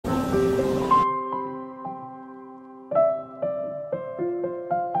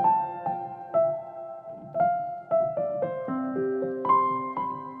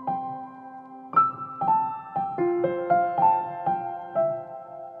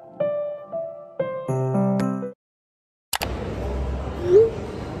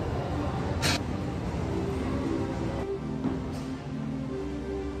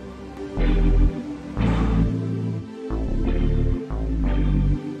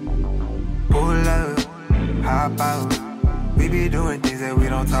be doing things that we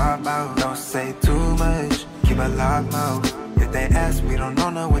don't talk about. Don't say too much, keep a lock mouth. If they ask, we don't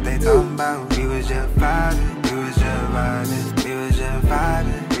know what they talking about. We was just vibing, we was just vibing, we was just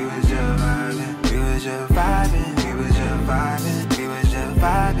vibing, we was just vibing, we was just vibing, we was just vibing, we was just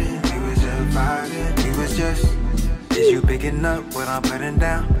vibing, we was just vibing, we was just. Is you picking up what I'm putting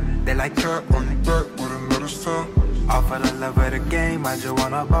down? They like cat on the back with another sound. All for the love of the game, I just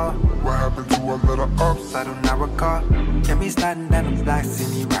wanna ball. What happened to a little ups? I do not recall. Get me sliding down the block, see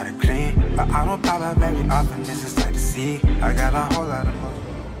me riding clean. But I don't pop out very often, this is like to see. I got a whole lot of money.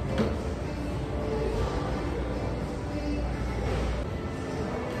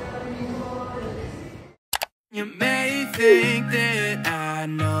 You may think that I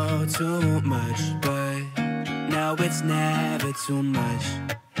know too much, but no, it's never too much.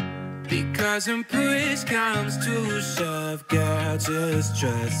 Because when push comes to shove, girl, just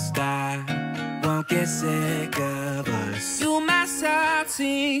trust I won't get sick of us. You my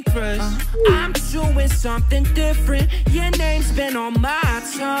salty crush. I'm doing something different. Your name's been on my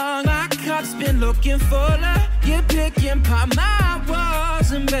tongue. My cup's been looking fuller. You're picking pop my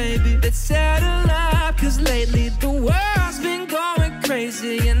walls. And baby, let's settle up. Cause lately the world's been going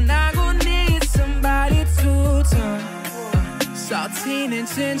crazy. And I gon' need somebody to talk. Saltine and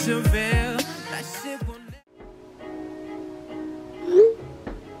ginger ale. That shit will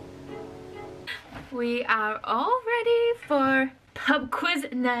We are all ready for pub quiz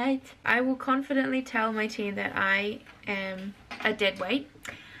night. I will confidently tell my team that I am a dead weight.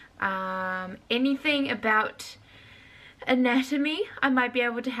 Anything about anatomy I might be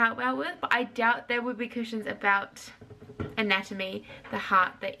able to help out with, but I doubt there would be questions about anatomy, the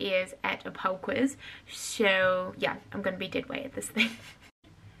heart, the ears at a pub quiz. So yeah, I'm gonna be dead weight at this thing.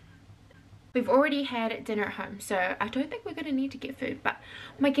 We've already had dinner at home, so I don't think we're gonna need to get food, but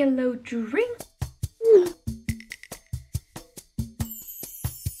I might get a little drink.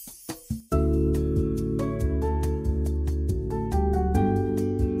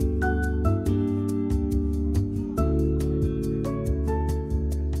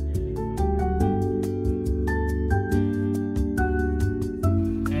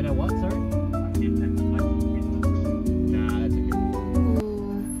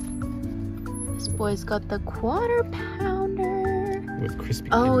 Boy's got the quarter pounder with crispy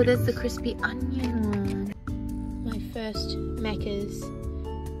onions. That's the crispy onion one. My first Macca's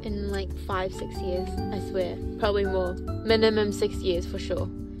in like 5-6 years, I swear. Probably more. Minimum 6 years for sure.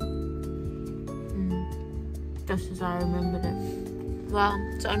 Just as I remembered it. Well,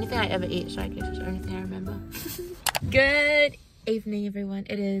 it's the only thing I ever eat, so I guess it's the only thing I remember. Good evening, everyone.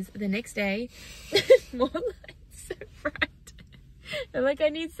 It is the next day. More lights, so bright. I feel like I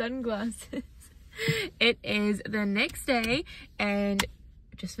need sunglasses. It is the next day and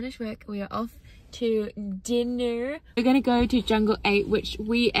just finished work. We are off to dinner. We're gonna go to Jungle 8, which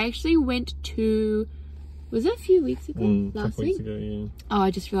we actually went to, was it a few weeks ago? Last week? Ago, yeah. Oh,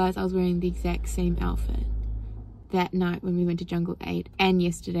 I just realized I was wearing the exact same outfit that night when we went to Jungle 8, and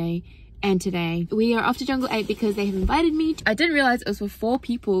yesterday and today. We are off to Jungle 8 because they have invited me. I didn't realize it was for 4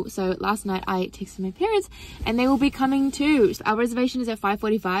 people, so last night I texted my parents and they will be coming too. So our reservation is at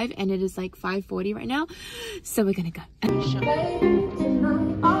 5:45 and it is like 5:40 right now, so we're gonna go.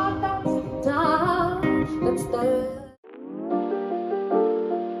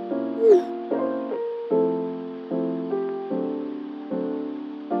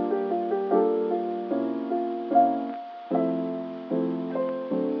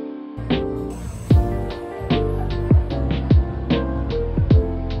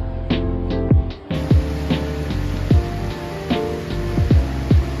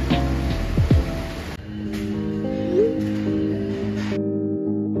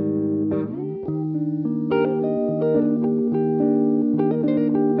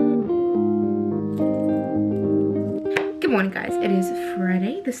 Good morning, guys. It is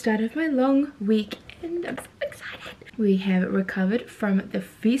Friday, the start of my long weekend. I'm so excited. We have recovered from the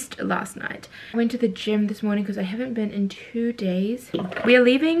feast last night. I went to the gym this morning because I haven't been in 2 days. We are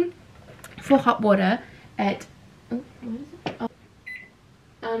leaving for hot water at, oh, what is it?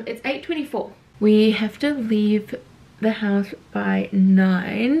 Oh. It's 8:24. We have to leave the house by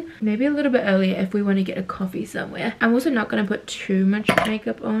 9, maybe a little bit earlier if we want to get a coffee somewhere. I'm also not going to put too much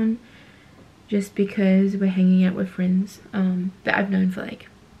makeup on, just because we're hanging out with friends that I've known for like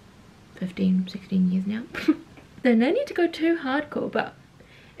 15-16 years now. So no need to go too hardcore, but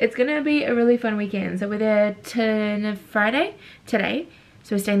it's gonna be a really fun weekend. So we're there to Friday today,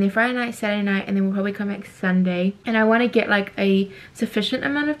 so we're staying there Friday night, Saturday night, and then we'll probably come back Sunday. And I want to get like a sufficient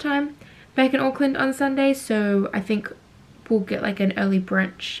amount of time back in Auckland on Sunday, so I think we'll get like an early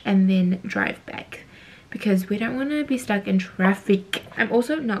brunch and then drive back because we don't want to be stuck in traffic. I'm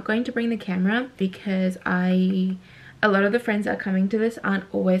also not going to bring the camera because a lot of the friends that are coming to this aren't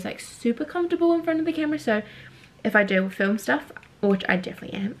always like super comfortable in front of the camera. So if I do film stuff, which I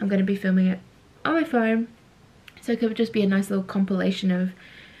definitely am, I'm going to be filming it on my phone. So it could just be a nice little compilation of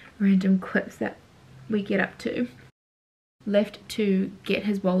random clips that we get up to. Left to get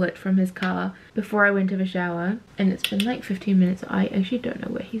his wallet from his car before I went to the shower, and it's been like 15 minutes. I actually don't know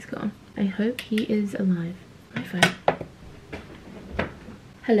where he's gone. I hope he is alive. My phone.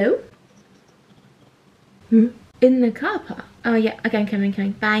 Hello? In the car park? Oh yeah, okay, I'm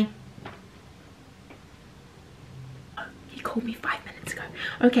coming. Bye. He called me 5 minutes ago.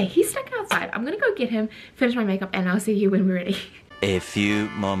 Okay, he's stuck outside. I'm gonna go get him, finish my makeup, and I'll see you when we're ready. A few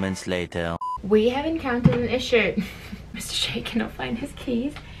moments later. We have encountered an issue. Mr. Shea cannot find his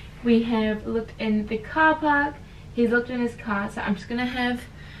keys. We have looked in the car park. He's looked in his car, so I'm just gonna have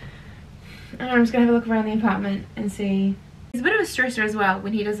a look around the apartment and see. He's a bit of a stressor as well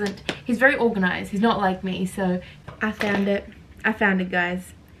when he doesn't. He's very organized. He's not like me, so I found it. I found it,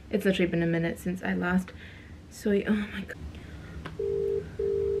 guys. It's literally been a minute since I last saw you. Oh my god.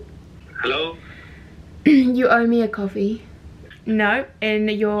 Hello? You owe me a coffee. No, in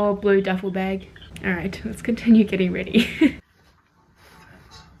your blue duffel bag. Alright, let's continue getting ready.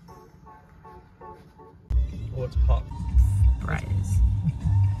 What's hot? Fries.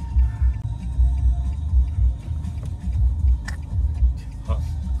 Hot.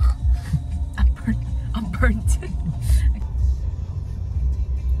 I'm burnt.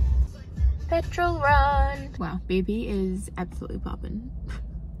 Petrol run. Wow, baby is absolutely popping.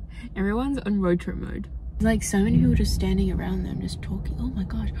 Everyone's on road trip mode. Like so many people just standing around them just talking. Oh my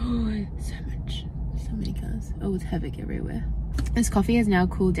gosh. Oh, so many cars. Oh, it's havoc everywhere. This coffee has now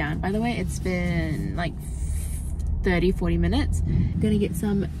cooled down. By the way, it's been like 30-40 minutes. I'm gonna get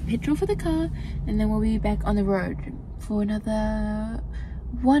some petrol for the car and then we'll be back on the road for another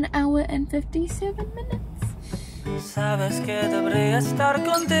 1 hour and 57 minutes. Sabes que debería estar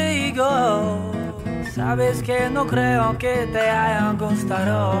contigo. Sabes que no creo que te hayan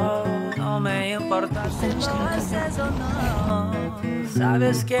gustado. No me importa si lo haces o no.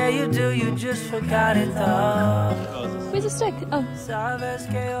 Sabes que you just forgot it all. Where's the stick? Oh. Sabes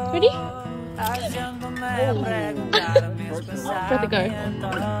que yo Ready? haciéndome preguntar mis Let it go.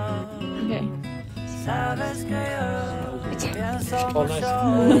 Okay. Sabes que yo pienso Oh,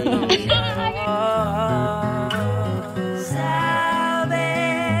 nice.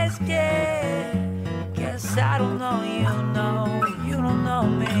 Sabes que I don't know you don't know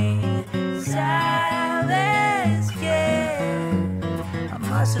me. Sabes que I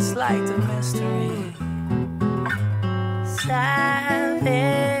must just like the mystery.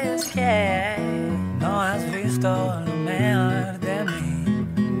 Sabes que no has visto lo mejor de mí.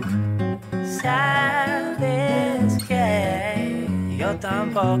 Sabes que yo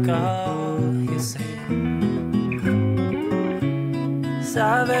tampoco, you see.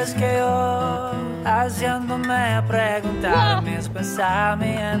 Sabes que yo haciéndome preguntar mis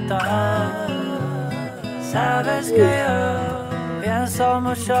pensamientos. Sabes que yo pienso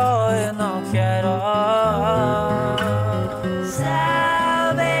mucho y no quiero.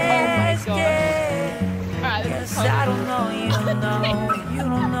 Sabes que yes, I don't know you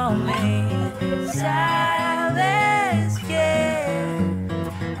don't know me. Sabes que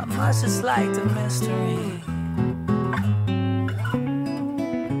I must just like the mystery.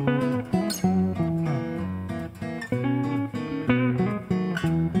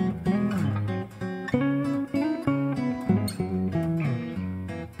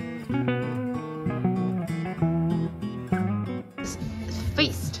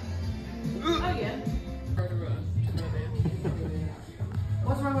 Feast. Oh yeah.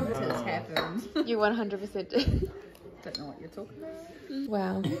 What's wrong with this? It's happened. You 100% did. Don't know what you're talking about.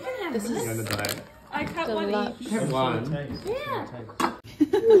 Wow. This is Gonna die. I cut deluxe. Have one. Yeah.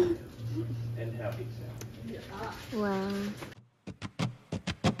 And happy. Wow.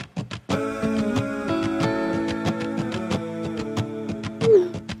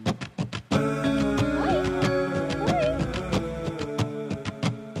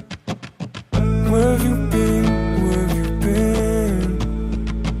 Where have you been? Where have you been?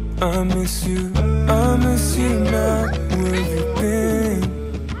 I miss you now. Where have you been?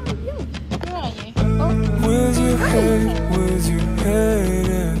 Where are you? Oh. Where's your head? Where's your head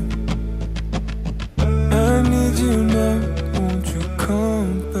at? I need you now. Won't you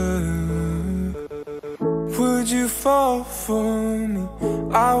come back? Would you fall for me?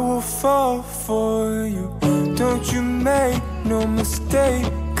 I will fall for you. Don't you make no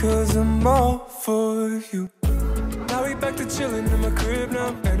mistake, 'cause I'm all for you. Now we back to chillin' in my crib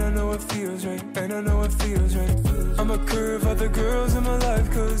now, and I know it it feels right, and I know it feels right. I'ma curve other girls in my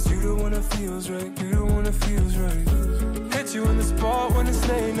life, cause you the one that feels right. You the one that feels right. Hit you in the spot when it's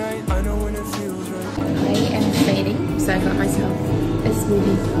late night, I know when it feels right. I am fading, so I got myself a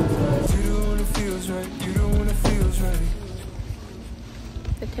smoothie. You the one that feels right. You the one that feels right.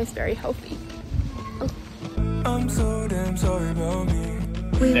 It tastes very healthy. I'm so damn sorry about me.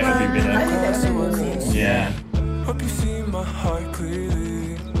 We Never been better. Yeah. Yeah. Hope you see my heart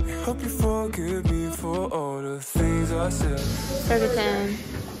clearly. Hope you forgive me for all the things I said. Burger time.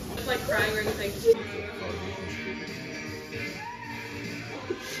 Like crying or anything.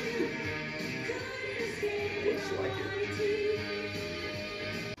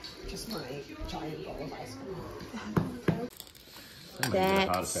 Just my giant bowl of ice cream. I might get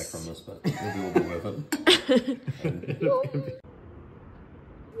a heart attack from this, but maybe we'll be worth it.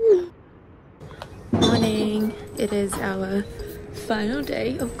 Morning. It is our final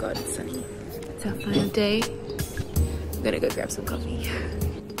day. Oh god, it's sunny. It's our final day. I'm gonna go grab some coffee.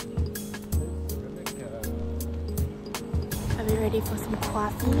 Are we ready for some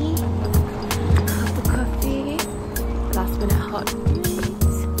coffee? Cup of coffee. Last minute hot meat.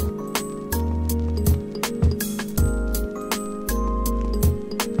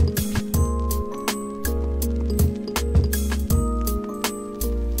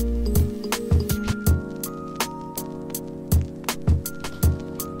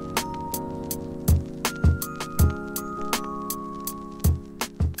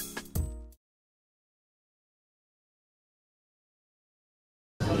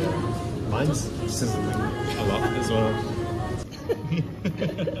 Mine's sizzling a lot as well.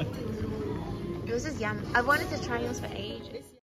 Yours is yum. I wanted to try yours for ages.